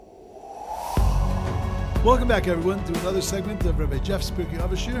Welcome back, everyone, to another segment of Rabbi Jeff's Pirkei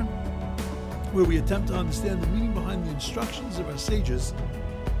Avos, where we attempt to understand the meaning behind the instructions of our sages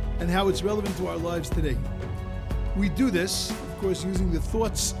and how it's relevant to our lives today. We do this, of course, using the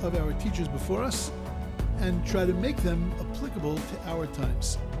thoughts of our teachers before us and try to make them applicable to our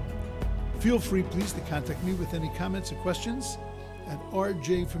times. Feel free, please, to contact me with any comments or questions at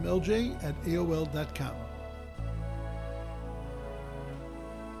rjfromlj@aol.com.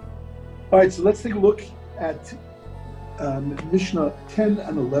 All right, so let's take a look at Mishnah 10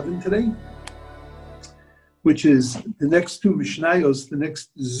 and 11 today, which is the next two Mishnayos, the next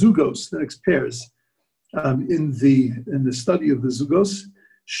Zugos, the next pairs in the study of the Zugos.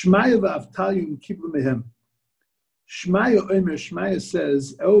 Shmaya v'avtalim kiblu mehem. Shmaya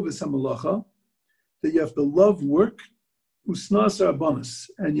says, El v'samalacha, that you have to love work, usnas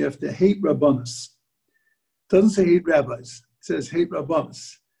rabbanos, and you have to hate rabbanos. It doesn't say hate rabbis, it says hate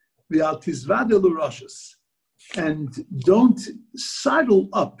rabbanos. And don't sidle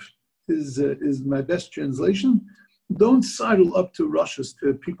up is my best translation. Don't sidle up to Roshas,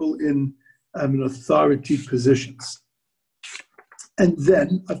 to people in authority positions. And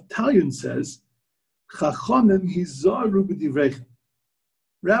then Avtalion says, Chachamim hizaru b'divreichem.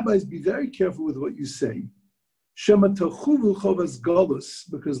 Rabbis, be very careful with what you say. Shema tachuvu chovas galus,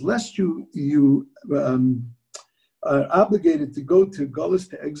 because lest you are obligated to go to galus,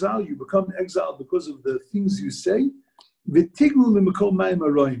 to exile, you become exiled because of the things you say. V'tiglu l'mekol mayim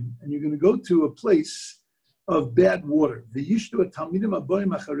aroim, and you're going to go to a place of bad water. V'yishtu at-talmidim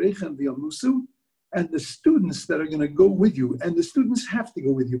aboim achareichem v'yamusu, and the students that are going to go with you, and the students have to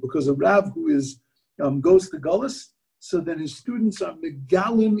go with you because a Rav who goes to galus, so then his students are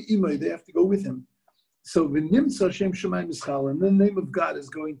megalim imay, they have to go with him. So v'nimtza shem shemayim mischal, and the name of God is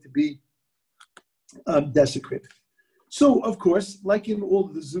going to be desecrated. So, of course, like in all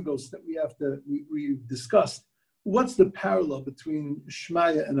of the Zugos that we've discussed, what's the parallel between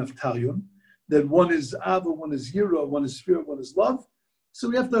Shmaya and Avtalion? That one is Ava, one is Yira, one is Fear, one is love. So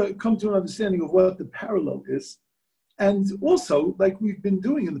we have to come to an understanding of what the parallel is. And also, like we've been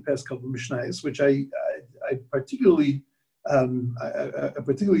doing in the past couple of Mishnayos, which I particularly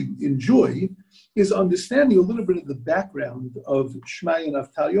enjoy, is understanding a little bit of the background of Shmaya and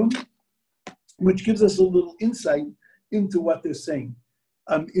Avtalion, which gives us a little insight into what they're saying.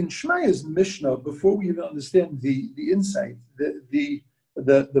 In Shmaya's Mishnah, before we even understand the insight, the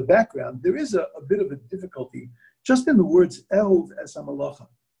background, there is a bit of a difficulty just in the words Elv es hamalacha.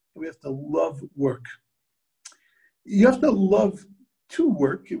 We have to love work. You have to love to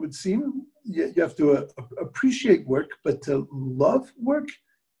work, it would seem. You have to appreciate work, but to love work,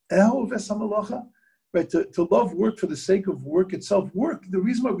 Elv es hamalacha, right? To love work for the sake of work itself. Work, the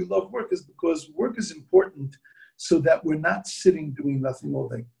reason why we love work is because work is important so that we're not sitting doing nothing all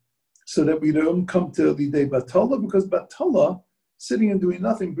day. So that we don't come to Lidei Batala, because Batala, sitting and doing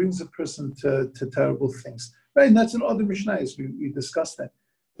nothing, brings a person to terrible things. Right, and that's in other Mishnayos, we discussed that.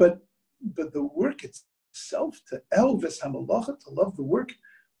 But the work itself, to elves hamalacha, to love the work,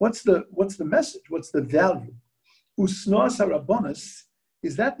 what's the message? What's the value? Usnas harabanas,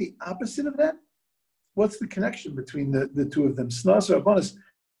 is that the opposite of that? What's the connection between the two of them? Snas harabanas,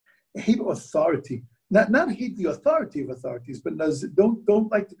 hate authority. Not hate the authority of authorities, but don't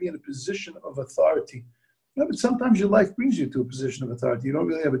like to be in a position of authority. But sometimes your life brings you to a position of authority. You don't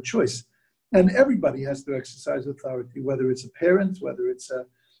really have a choice. And everybody has to exercise authority, whether it's a parent, whether it's a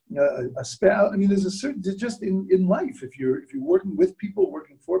spouse. I mean, there's a certain, just in life, if you're working with people,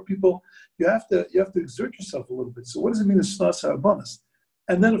 working for people, you have to exert yourself a little bit. So what does it mean to snas harabanas?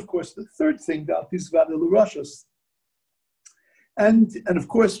 And then, of course, the third thing, and of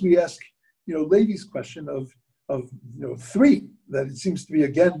course, we ask, ladies' question of three, that it seems to be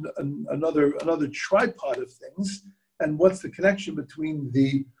again another tripod of things, and what's the connection between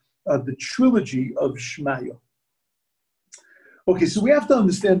the trilogy of Shmaya? Okay, so we have to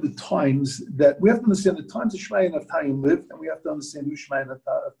understand the times that Shmaya and Avtalion lived, and we have to understand who Shmaya and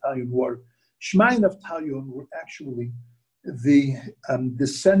Avtalion were. Shmaya and Avtalion were actually the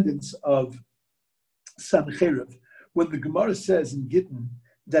descendants of Sancheriv. When the Gemara says in Gittin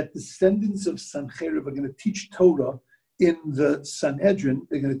that descendants of Sancheriv are going to teach Torah in the Sanhedrin,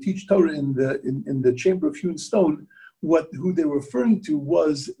 they're going to teach Torah in the chamber of hewn stone, who they were referring to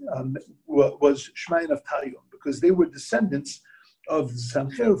was Shmaya and Avtalion, because they were descendants of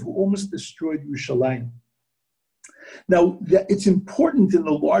Sancheriv who almost destroyed Yerushalayim. Now, it's important in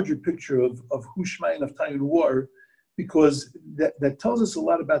the larger picture of who Shmaya and Avtalion were, because that tells us a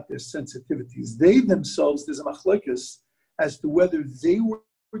lot about their sensitivities. They themselves, there's a machlokes as to whether they were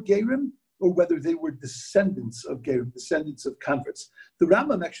Gerim or whether they were descendants of Gerim, descendants of converts. The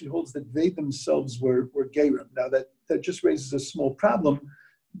Rambam actually holds that they themselves were Gerim. Now that just raises a small problem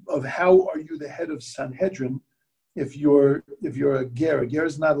of how are you the head of Sanhedrin if you're a Ger. A Ger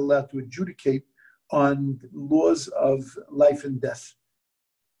is not allowed to adjudicate on laws of life and death.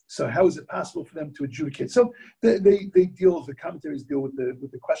 So how is it possible for them to adjudicate? So they deal, the commentaries deal with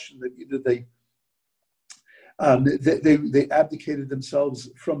the question that either they abdicated themselves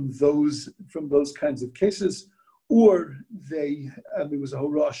from those kinds of cases, or it was a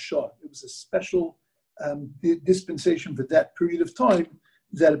horah shah. It was a special dispensation for that period of time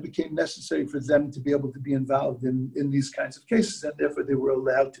that it became necessary for them to be able to be involved in these kinds of cases, and therefore they were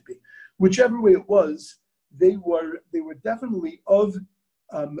allowed to be. Whichever way it was, they were definitely of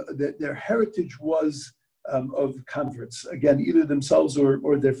their heritage was of converts. Again, either themselves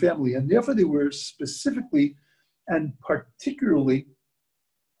or their family, and therefore they were specifically and particularly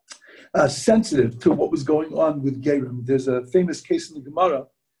sensitive to what was going on with Gerim. There's a famous case in the Gemara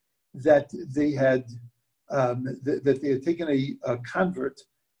that they had taken a convert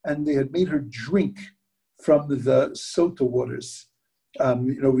and they had made her drink from the sota waters.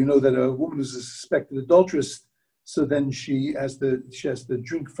 We know that a woman who's a suspected adulteress, so then she has to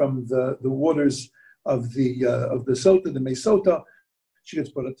drink from the waters of the sota, the mesota. She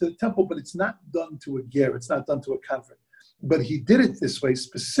gets brought up to the temple, but it's not done to a ger, it's not done to a convert. But he did it this way,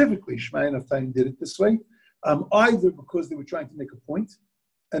 specifically, Shmaya Naftali did it this way, either because they were trying to make a point,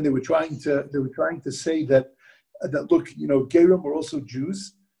 and they were trying to say that look, Gerim were also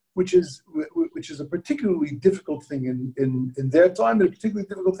Jews, which is a particularly difficult thing in their time, and a particularly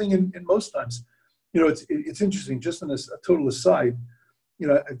difficult thing in most times. It's interesting. Just on a total aside,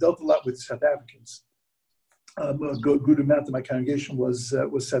 I've dealt a lot with South Africans. A good amount of my congregation was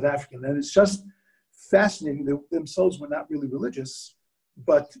South African, and it's just fascinating. They themselves were not really religious,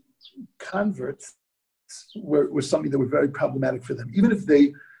 but converts were something that were very problematic for them. Even if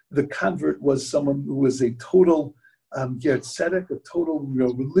the convert was someone who was a total ger tzedek, a total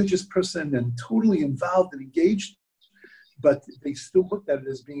religious person, and totally involved and engaged, but they still looked at it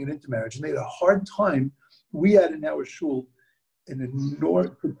as being an intermarriage, and they had a hard time. We had in our shul an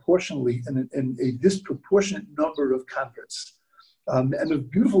enormous, proportionally, and a disproportionate number of converts, and a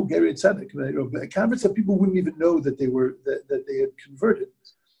beautiful ger tzedek, converts that people wouldn't even know that they had converted.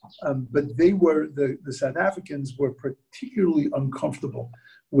 But the South Africans were particularly uncomfortable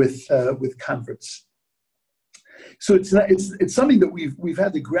with converts. So it's something that we've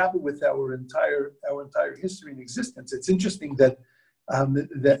had to grapple with our entire history and existence. It's interesting that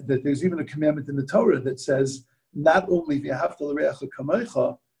there's even a commandment in the Torah that says not only do you have to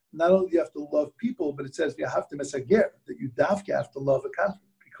love people, but it says you have to mesager, that you have to love a convert,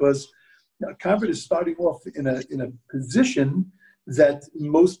 because a convert is starting off in a position that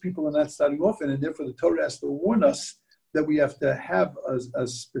most people are not starting off in, and therefore the Torah has to warn us that we have to have a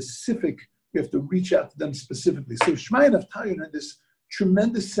specific, we have to reach out to them specifically. So Shmaya Naftali had this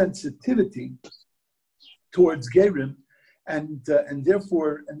tremendous sensitivity towards Gerim, and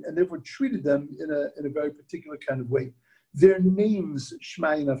therefore treated them in a very particular kind of way. Their names,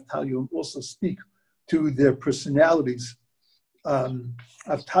 Shmaya Naftali, also speak to their personalities.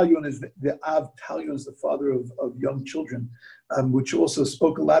 Avtalion is the father of young children, which also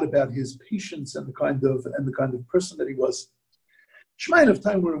spoke a lot about his patience and the kind of person that he was. Shmaya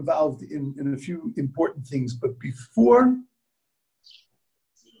Naftali were involved in a few important things, but before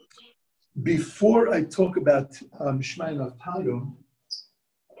I talk about Shmaya Naftali,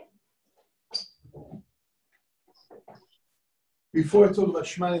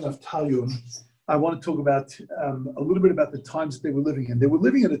 I want to talk about a little bit about the times that they were living in. They were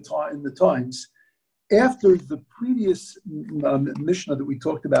living in the times after the previous Mishnah that we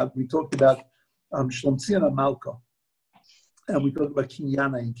talked about. We talked about Shlomtzion Malka, and we talked about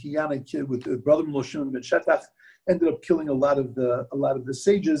Kinyana. And Kinyana, with the brother-in-law Shimon ben Shetach, ended up killing a lot of the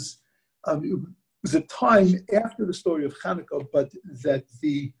sages. It was a time after the story of Hanukkah, but that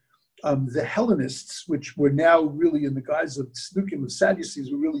the Hellenists, which were now really in the guise of Tzdukim, of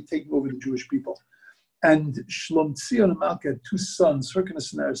Sadducees, were really taking over the Jewish people. And Shlomtzion and Malka had two sons,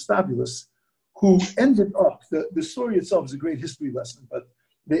 Hyrcanus and Aristobulus, who ended up, the story itself is a great history lesson, but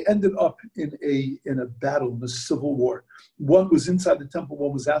they ended up in a battle, in a civil war. One was inside the temple,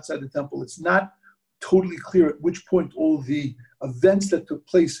 one was outside the temple. It's not totally clear at which point all the events that took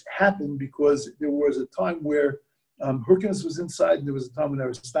place happened, because there was a time where Hyrcanus was inside, and there was a time when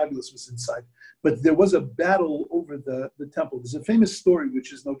Aristobulus was inside. But there was a battle over the temple. There's a famous story,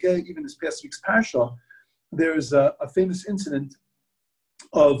 which is okay, even this past week's Parsha. There's a famous incident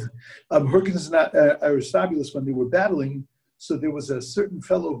of Hyrcanus and Aristobulus when they were battling. So there was a certain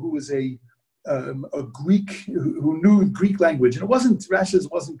fellow who was a a Greek who knew Greek language, and Rashi's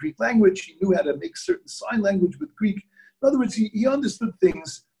wasn't Greek language. He knew how to make certain sign language with Greek. In other words, he understood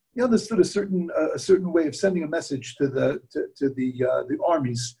things. He understood a certain way of sending a message to the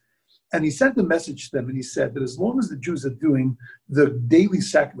armies, and he sent a message to them. And he said that as long as the Jews are doing the daily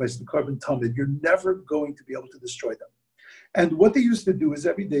sacrifice, the Korban Tamid, you're never going to be able to destroy them. And what they used to do is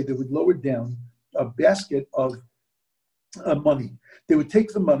every day they would lower down a basket of money. They would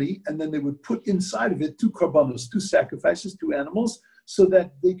take the money and then they would put inside of it 2 korbanos, 2 sacrifices, 2 animals, so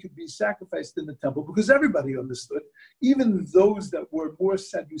that they could be sacrificed in the temple, because everybody understood, even those that were more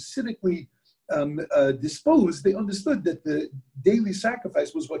Sadducetically disposed, they understood that the daily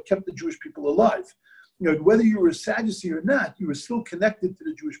sacrifice was what kept the Jewish people alive. You know, whether you were a Sadducee or not, you were still connected to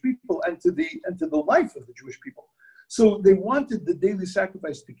the Jewish people and to the life of the Jewish people. So they wanted the daily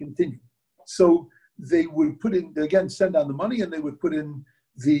sacrifice to continue. So they would put in, again, send down the money, and they would put in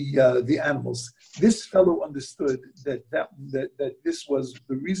the animals. This fellow understood that this was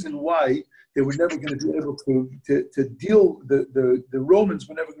the reason why they were never going to be able to deal, the Romans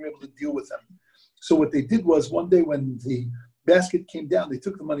were never going to be able to deal with them. So what they did was, one day when the basket came down, they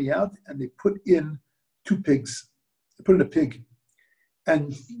took the money out and they put in 2 pigs. They put in a pig.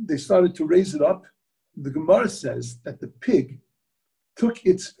 And they started to raise it up. The Gemara says that the pig took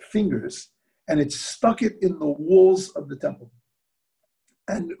its fingers and it stuck it in the walls of the temple.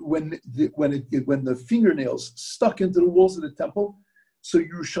 And when the fingernails stuck into the walls of the temple, so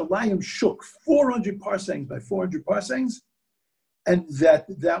Yerushalayim shook 400 parsangs by 400 parsangs, and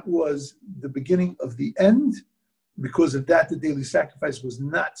that was the beginning of the end. Because of that, the daily sacrifice was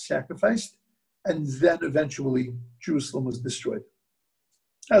not sacrificed, and then eventually Jerusalem was destroyed.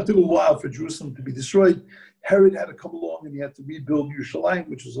 Now, it took a while for Jerusalem to be destroyed. Herod had to come along and he had to rebuild Yerushalayim,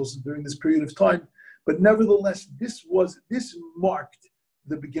 which was also during this period of time. But nevertheless, this marked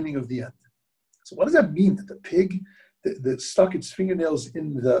the beginning of the end. So what does that mean, that the pig that stuck its fingernails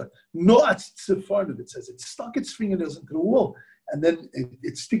in the Noatz Tzifarnav, it says, it stuck its fingernails into the wall, and then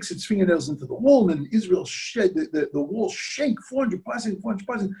it sticks its fingernails into the wall, and Israel the wall shake 400 parsecs.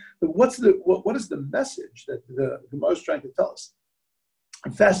 But what is the message that the Gemara is trying to tell us?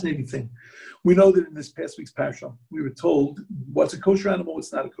 A fascinating thing. We know that in this past week's parasha, we were told what's a kosher animal,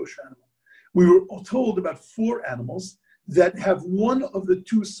 what's not a kosher animal. We were told about 4 animals that have one of the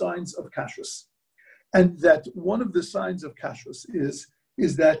 2 signs of kashrus. And that one of the signs of kashrus is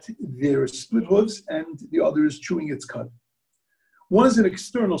that there are split hooves and the other is chewing its cud. One is an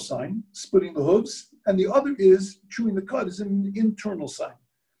external sign, splitting the hooves, and the other is chewing the cud, is an internal sign.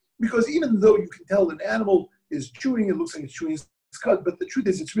 Because even though you can tell an animal is chewing, it looks like it's chewing its cud, but the truth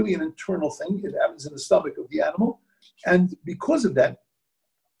is it's really an internal thing. It happens in the stomach of the animal. And because of that,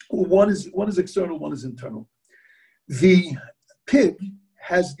 one is external, one is internal. The pig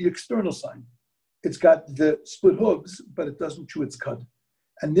has the external sign. It's got the split hooves, but it doesn't chew its cud.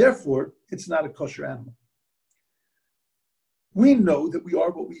 And therefore, it's not a kosher animal. We know that we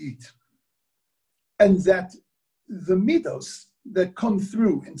are what we eat. And that the midos that come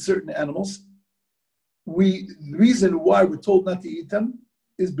through in certain animals, the reason why we're told not to eat them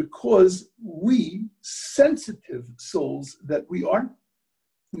is because we, sensitive souls that we are,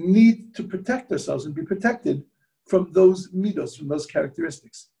 need to protect ourselves and be protected from those midos, from those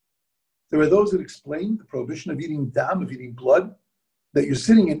characteristics. There are those that explain the prohibition of eating dam, of eating blood, that you're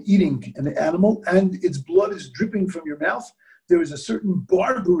sitting and eating an animal and its blood is dripping from your mouth. There is a certain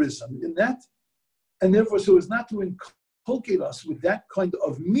barbarism in that. And therefore, so as not to inculcate us with that kind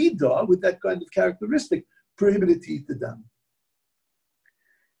of midah, with that kind of characteristic, prohibited to eat the dam.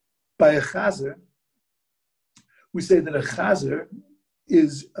 By a chazer, we say that a chazer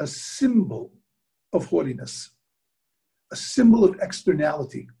is a symbol of haughtiness, a symbol of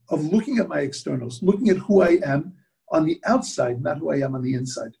externality, of looking at my externals, looking at who I am on the outside, not who I am on the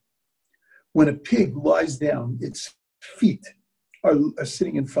inside. When a pig lies down, its feet are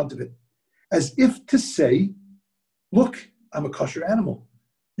sitting in front of it, as if to say, look, I'm a kosher animal.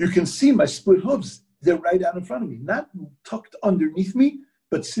 You can see my split hooves. They're right out in front of me, not tucked underneath me,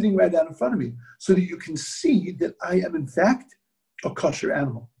 but sitting right out in front of me, so that you can see that I am, in fact, a kosher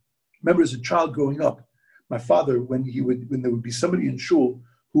animal. Remember, as a child growing up, my father, when there would be somebody in shul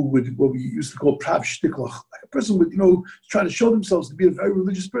who would, what we used to call prav shtiklach, like a person would, trying to show themselves to be a very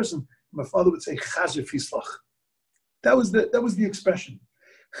religious person, my father would say chazer fislach. That was the expression.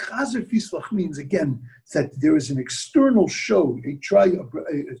 Chazer fislach means, again, that there is an external show, trying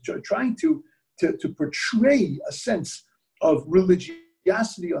to portray a sense of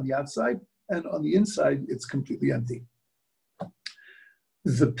religiosity on the outside, and on the inside, it's completely empty.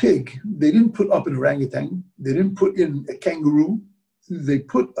 The pig, they didn't put up an orangutan, they didn't put in a kangaroo, they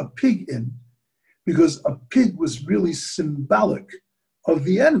put a pig in, because a pig was really symbolic of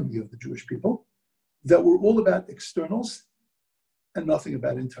the enemy of the Jewish people that were all about externals and nothing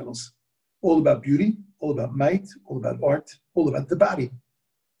about internals. All about beauty, all about might, all about art, all about the body,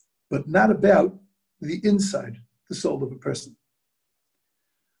 but not about the inside, the soul of a person.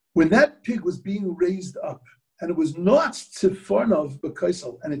 When that pig was being raised up, and it was not tzifarnov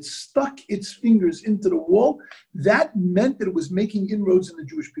b'kaisel, and it stuck its fingers into the wall, that meant that it was making inroads in the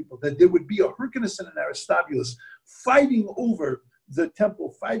Jewish people, that there would be a Hyrcanus and an Aristobulus fighting over the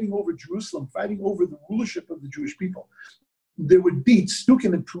temple, fighting over Jerusalem, fighting over the rulership of the Jewish people. There would be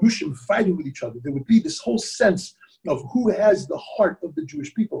Tzdukim and Perushim fighting with each other. There would be this whole sense of who has the heart of the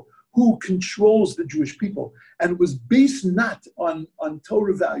Jewish people, who controls the Jewish people. And it was based not on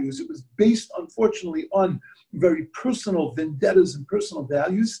Torah values. It was based, unfortunately, on very personal vendettas and personal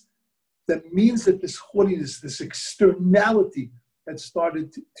values. That means that this haughtiness, this externality had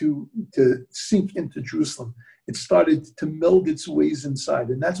started to sink into Jerusalem. It started to meld its ways inside.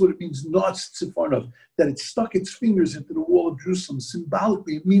 And that's what it means, not tzifarnov, that it stuck its fingers into the wall of Jerusalem.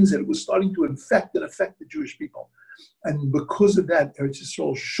 Symbolically, it means that it was starting to infect and affect the Jewish people. And because of that, Eretz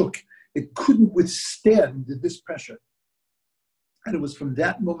Yisrael shook. It couldn't withstand this pressure. And it was from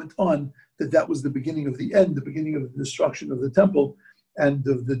that moment on that was the beginning of the end, the beginning of the destruction of the temple and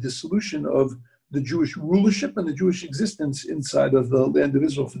of the dissolution of the Jewish rulership and the Jewish existence inside of the land of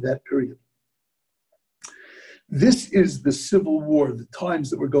Israel for that period. This is the civil war, the times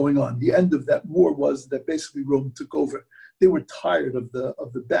that were going on. The end of that war was that basically Rome took over. They were tired of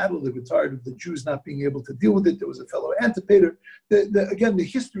the battle. They were tired of the Jews not being able to deal with it. There was a fellow Antipater. Again, the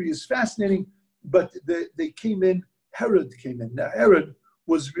history is fascinating, but they came in. Herod came in. Now, Herod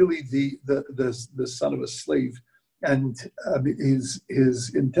was really the son of a slave, and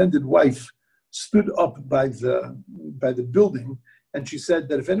his intended wife stood up by the building, and she said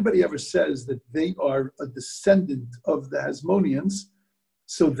that if anybody ever says that they are a descendant of the Hasmoneans,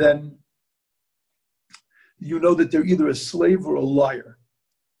 so then you know that they're either a slave or a liar.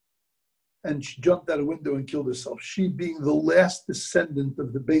 And she jumped out a window and killed herself. She being the last descendant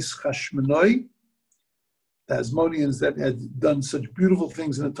of the Beis Hashmonai, the Hasmoneans that had done such beautiful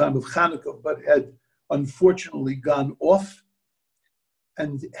things in the time of Hanukkah, but had unfortunately gone off.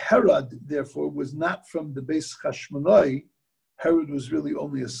 And Herod, therefore, was not from the Beis Hashmonai. Herod was really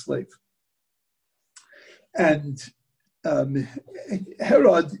only a slave. And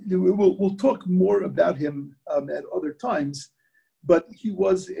Herod, we'll talk more about him at other times, but he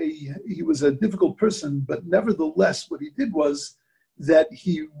was a difficult person. But nevertheless, what he did was that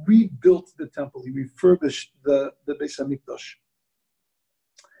he rebuilt the temple. He refurbished the Beis Hamikdash.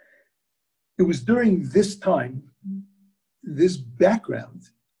 It was during this time, this background,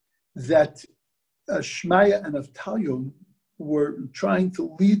 that Shmaya and Avtalion were trying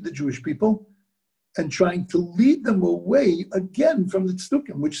to lead the Jewish people and trying to lead them away again from the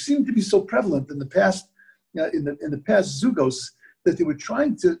Tzdukim, which seemed to be so prevalent in the past, in the past Zugos, that they were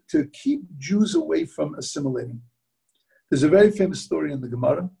trying to keep Jews away from assimilating. There's a very famous story in the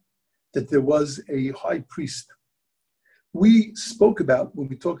Gemara that there was a high priest. We spoke about, when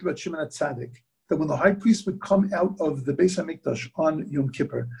we talked about Shimon HaTzadik, that when the high priest would come out of the Beis HaMikdash on Yom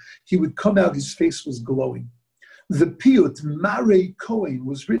Kippur, he would come out, his face was glowing. The Piyut, Marei Kohen,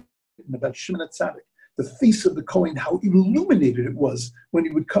 was written about Shimon HaTzadik, the face of the Kohen, how illuminated it was when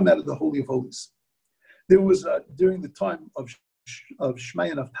he would come out of the Holy of Holies. There was, during the time of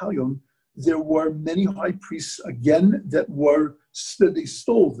Shmaya and Avtalion, there were many high priests, again, that they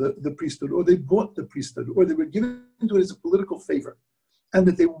stole the priesthood, or they bought the priesthood, or they were given to it as a political favor, and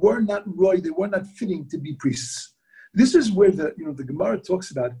that they were not roy, they were not fitting to be priests. This is where the Gemara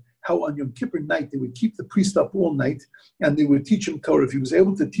talks about how on Yom Kippur night they would keep the priest up all night and they would teach him Torah. If he was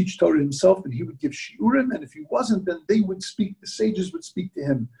able to teach Torah himself, then he would give shiurim, and if he wasn't, then they would speak, the sages would speak to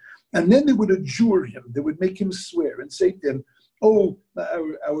him. And then they would adjure him, they would make him swear and say to him, "Oh,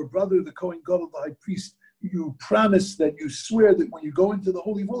 our brother, the Kohen Gadol, the high priest, you promise that you swear that when you go into the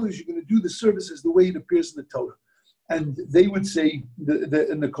Holy of Holies, you're going to do the services the way it appears in the Torah." And they would say,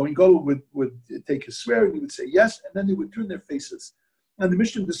 and the Kohen Gadol would take his swear, and he would say yes, and then they would turn their faces. And the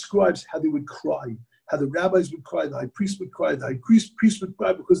Mishnah describes how they would cry, how the rabbis would cry, the high priest would cry, the high priest would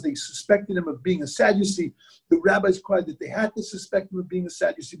cry because they suspected him of being a Sadducee. The rabbis cried that they had to suspect him of being a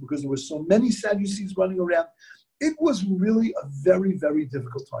Sadducee because there were so many Sadducees running around. It was really a very, very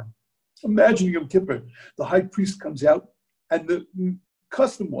difficult time. Imagine Yom Kippur, the high priest comes out, and the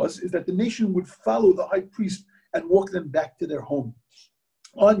custom is that the nation would follow the high priest and walk them back to their home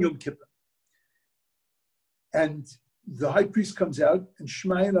on Yom Kippur. And the high priest comes out, and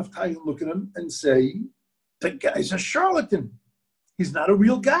Shmaya and Avtalion look at him and say, "The guy's a charlatan. He's not a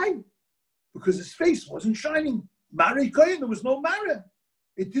real guy." because his face wasn't shining. Mare Koyin, there was no Mare.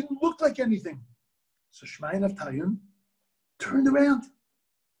 It didn't look like anything. So Shmaya and Avtalion turned around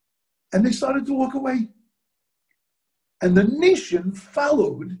and they started to walk away. And the nation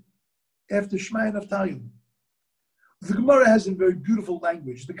followed after Shmaya and Avtalion. The Gemara has a very beautiful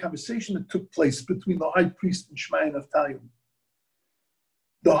language, the conversation that took place between the high priest and Shmaya and Avtalion.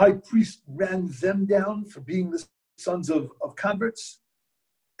 The high priest ran them down for being the sons of converts,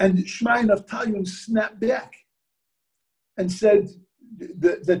 and Shmaya and Avtalion snapped back and said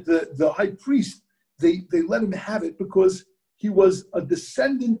that the high priest, they let him have it because he was a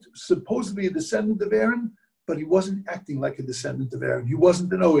descendant, supposedly a descendant of Aaron, but he wasn't acting like a descendant of Aaron. He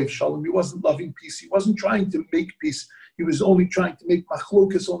wasn't an Ohev Shalom. He wasn't loving peace. He wasn't trying to make peace. He was only trying to make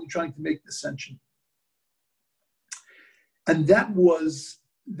machlokas, only trying to make dissension. And that was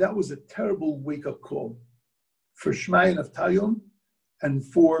a terrible wake-up call for Shmaya and Avtalion and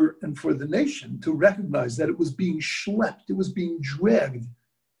for the nation to recognize that it was being schlepped, it was being dragged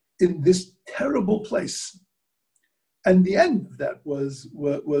in this terrible place. And the end of that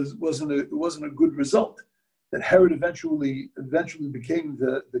wasn't a good result. That Herod eventually became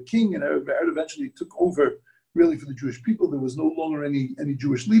the king, and Herod eventually took over really for the Jewish people. There was no longer any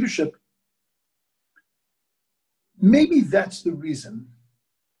Jewish leadership. Maybe that's the reason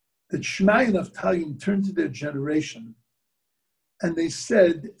that Shmaya and Avtalion turned to their generation and they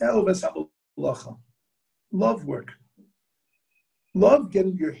said, love work. Love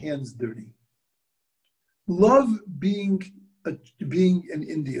getting your hands dirty. Love being an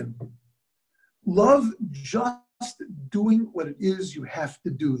Indian. Love just doing what it is you have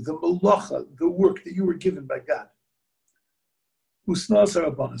to do, the malacha, the work that you were given by God. Usnas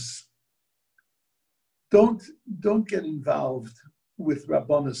Rabbanis. Don't get involved with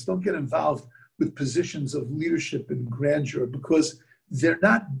Rabbanis. Don't get involved with positions of leadership and grandeur because they're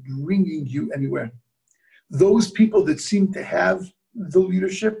not bringing you anywhere. Those people that seem to have the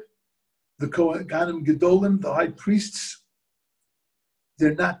leadership, the Kohanim Gedolim, the high priests,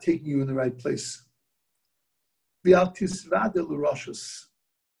 they're not taking you in the right place.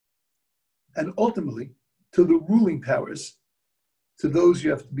 And ultimately, to the ruling powers, to those you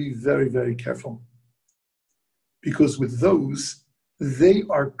have to be very, very careful. Because with those, they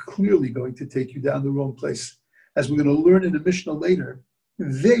are clearly going to take you down the wrong place. As we're going to learn in the Mishnah later,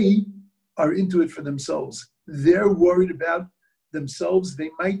 they are into it for themselves. They're worried about themselves.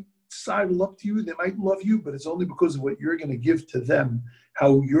 They might sidle up to you, they might love you, but it's only because of what you're going to give to them,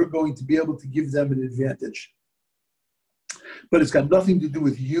 how you're going to be able to give them an advantage. But it's got nothing to do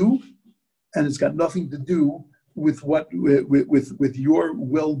with you, and it's got nothing to do with with your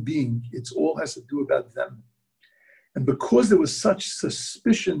well-being. It's all has to do about them. And because there was such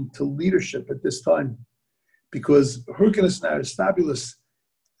suspicion to leadership at this time, because Hyrcanus and Aristobulus,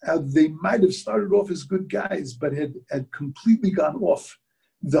 they might have started off as good guys, but had completely gone off.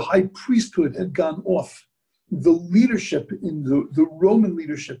 The high priesthood had gone off. The leadership in the Roman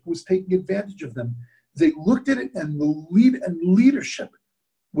leadership was taking advantage of them. They looked at it, and leadership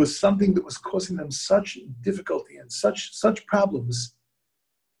was something that was causing them such difficulty and such problems.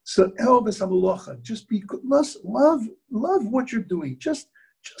 So just be love what you're doing. Just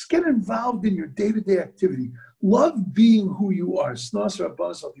get involved in your day-to-day activity. Love being who you are.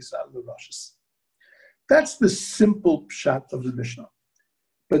 That's the simple shot of the Mishnah.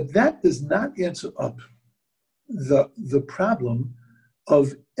 But that does not answer up the problem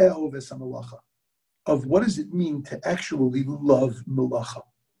of E'oves HaMelacha, of what does it mean to actually love Melacha.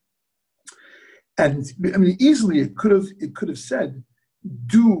 And I mean, easily it could have said,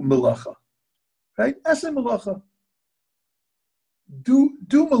 do Melacha, right? Asa Melacha. Do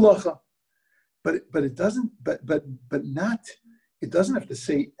Melacha. But it doesn't, but not, it doesn't have to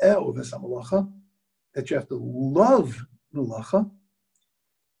say E'oves HaMelacha, that you have to love Melacha.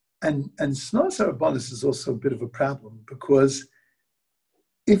 And Snas HaRabbanis is also a bit of a problem, because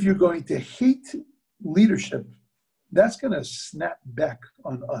if you're going to hate leadership, that's going to snap back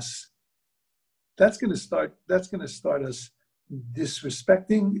on us. That's going to start us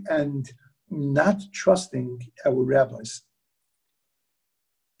disrespecting and not trusting our rabbis.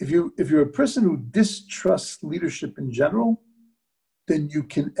 If you're a person who distrusts leadership in general, then you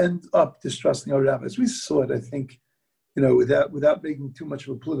can end up distrusting our rabbis. We saw it, I think, without making too much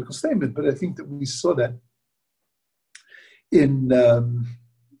of a political statement, but I think that we saw that in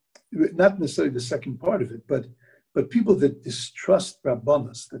not necessarily the second part of it, but people that distrust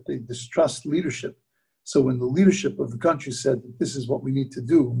Rabbanos, that they distrust leadership. So when the leadership of the country said that this is what we need to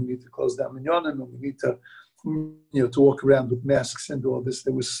do, we need to close down minyanim, and we need to, to walk around with masks and all this,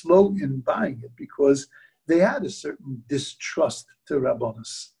 they were slow in buying it because they had a certain distrust to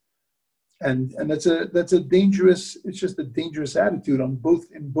Rabbanos. And that's a dangerous, it's just a dangerous attitude in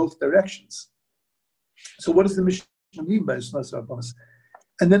both directions. So what does the Mishnah mean by Shnas Rabbanos?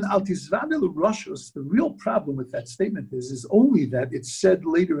 And then Al Tizvane L'Roshos, the real problem with that statement is only that it's said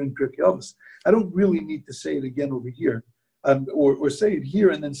later in Pirkei Avos. I don't really need to say it again over here, or say it here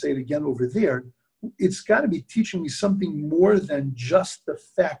and then say it again over there. It's got to be teaching me something more than just the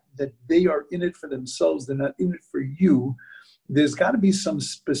fact that they are in it for themselves, they're not in it for you. There's got to be some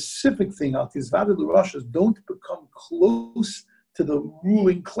specific thing. Al Tizvane L'Roshos, don't become close to the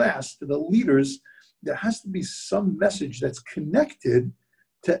ruling class, to the leaders. There has to be some message that's connected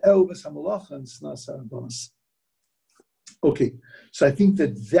to El V'Samalacha and Shnas Rabbanos. Okay, so I think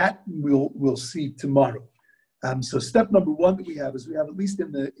that we'll see tomorrow. So step number one that we have is at least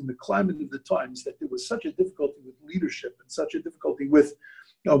in the climate of the times that there was such a difficulty with leadership and such a difficulty with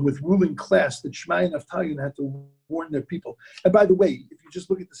ruling class that Shmai and Avtalyon had to warn their people. And by the way, if you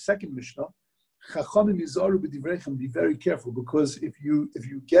just look at the second Mishnah, Chachamim Yizaru b'divreichem, be very careful, because if you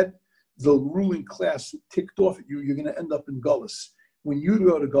get the ruling class ticked off at you, you're going to end up in Gullus. When you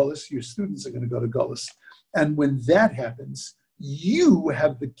go to Gullus, your students are going to go to Gullus. And when that happens, you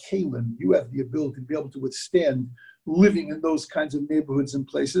have the kalim, you have the ability to be able to withstand living in those kinds of neighborhoods and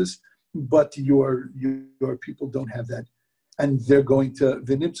places, but your people don't have that. And they're going to,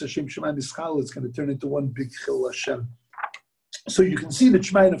 V'nimtza Shem Shemaim Ischal, it's going to turn into one big Chil Hashem. So you can see that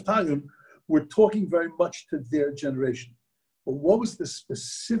Shmai and Avtalyon were talking very much to their generation. But what was the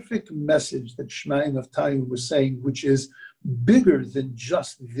specific message that Shmai and Avtalyon were saying, which is bigger than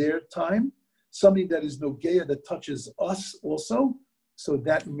just their time, something that is nogeya, that touches us also? So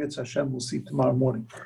that in Mitzvah Hashem we'll see tomorrow morning.